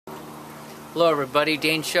Hello everybody,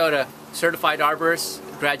 Dane Shota, certified arborist,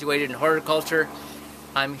 graduated in horticulture.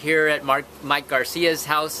 I'm here at Mike Garcia's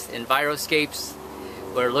house, Enviroscapes.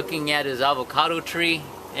 We're looking at his avocado tree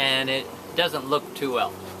and it doesn't look too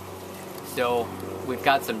well. So we've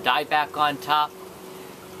got some dieback on top.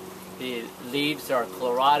 The leaves are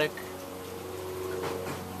chlorotic.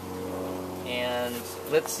 And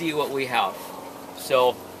let's see what we have.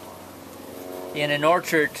 So in an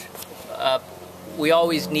orchard, we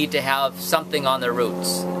always need to have something on the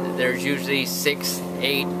roots. There's usually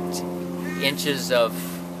 6-8 inches of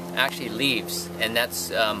actually leaves, and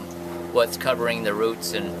that's what's covering the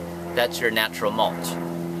roots, and that's your natural mulch.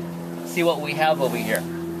 See what we have over here.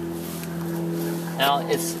 Now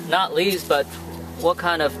it's not leaves, but what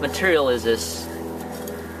kind of material is this,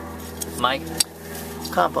 Mike?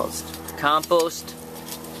 Compost. Compost.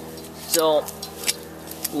 So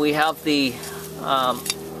we have the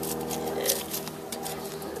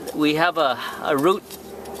we have a root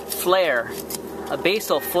flare, a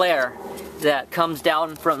basal flare that comes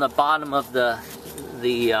down from the bottom of the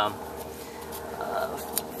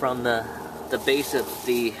base of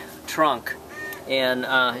the trunk, and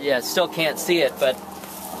yeah, still can't see it, but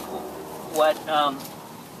what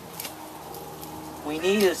we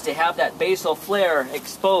need is to have that basal flare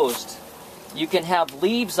exposed. You can have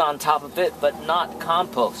leaves on top of it, but not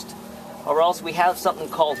compost, or else we have something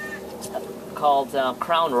called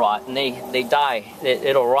crown rot, and they die.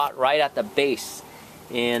 It'll rot right at the base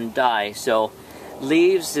and die. So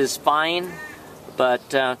leaves is fine,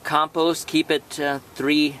 but compost, keep it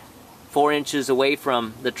 3-4 inches away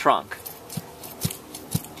from the trunk.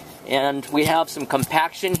 And we have some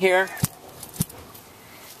compaction here,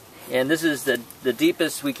 and this is the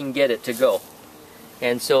deepest we can get it to go.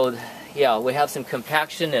 And so yeah, we have some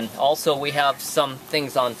compaction, and also we have some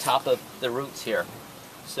things on top of the roots here.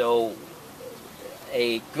 So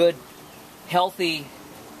a good, healthy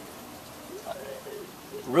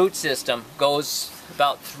root system goes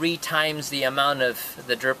about 3 times the amount of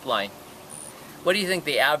the drip line. What do you think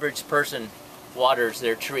the average person waters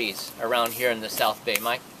their trees around here in the South Bay,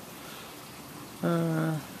 Mike?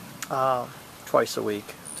 Twice a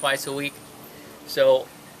week. Twice a week. So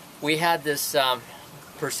we had this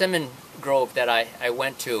persimmon grove that I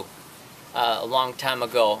went to a long time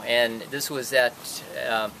ago, and this was at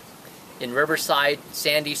in Riverside,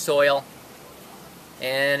 sandy soil,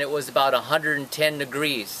 and it was about 110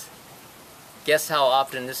 degrees. Guess how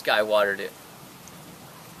often this guy watered it?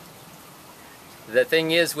 The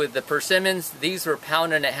thing is, with the persimmons, these were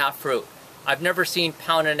 1.5-pound fruit. I've never seen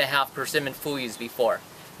 1.5-pound persimmon fuyus before.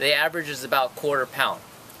 The average is about 1/4 pound.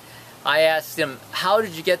 I asked him, how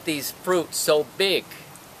did you get these fruits so big?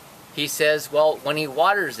 He says, well, when he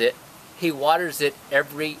waters it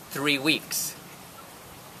every 3 weeks.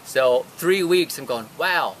 So 3 weeks, I'm going,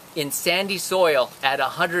 wow, in sandy soil at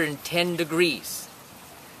 110 degrees.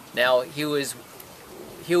 Now he was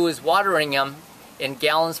watering them in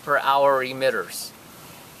gallons per hour emitters.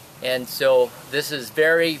 And so this is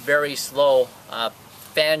very, very slow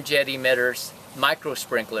fan jet emitters, micro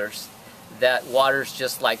sprinklers that waters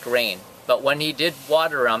just like rain. But when he did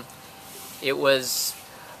water them, it was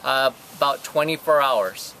about 24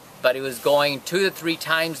 hours. But it was going 2 to 3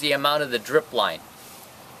 times the amount of the drip line.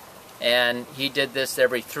 And he did this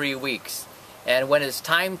every 3 weeks. And when it's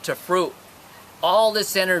time to fruit, all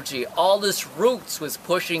this energy, all this roots was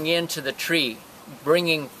pushing into the tree,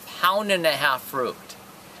 bringing 1.5 pound fruit.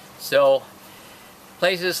 So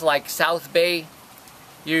places like South Bay,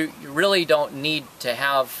 you really don't need to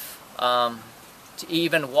have to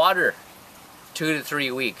even water 2 to 3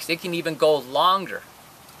 weeks. It can even go longer,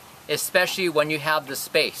 especially when you have the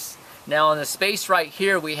space. Now in the space right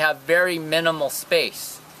here, we have very minimal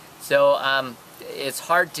space. So it's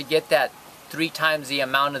hard to get that 3 times the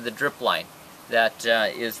amount of the drip line that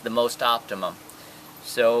is the most optimum.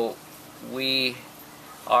 So we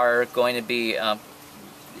are going to be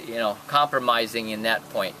compromising in that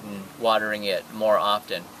point and watering it more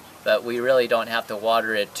often. But we really don't have to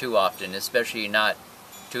water it too often, especially not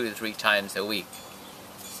 2 to 3 times a week.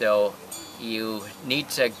 So you need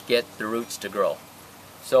to get the roots to grow.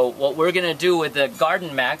 So what we're going to do with the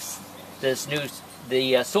Garden Max, the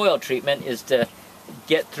soil treatment, is to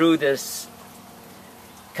get through this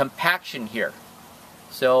compaction here.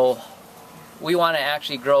 So we want to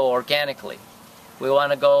actually grow organically. We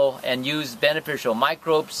want to go and use beneficial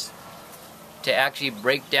microbes to actually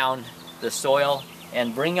break down the soil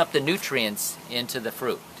and bring up the nutrients into the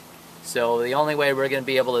fruit. So the only way we're going to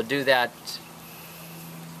be able to do that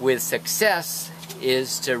with success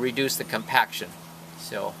is to reduce the compaction.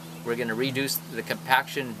 So we're going to reduce the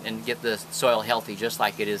compaction and get the soil healthy just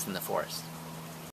like it is in the forest.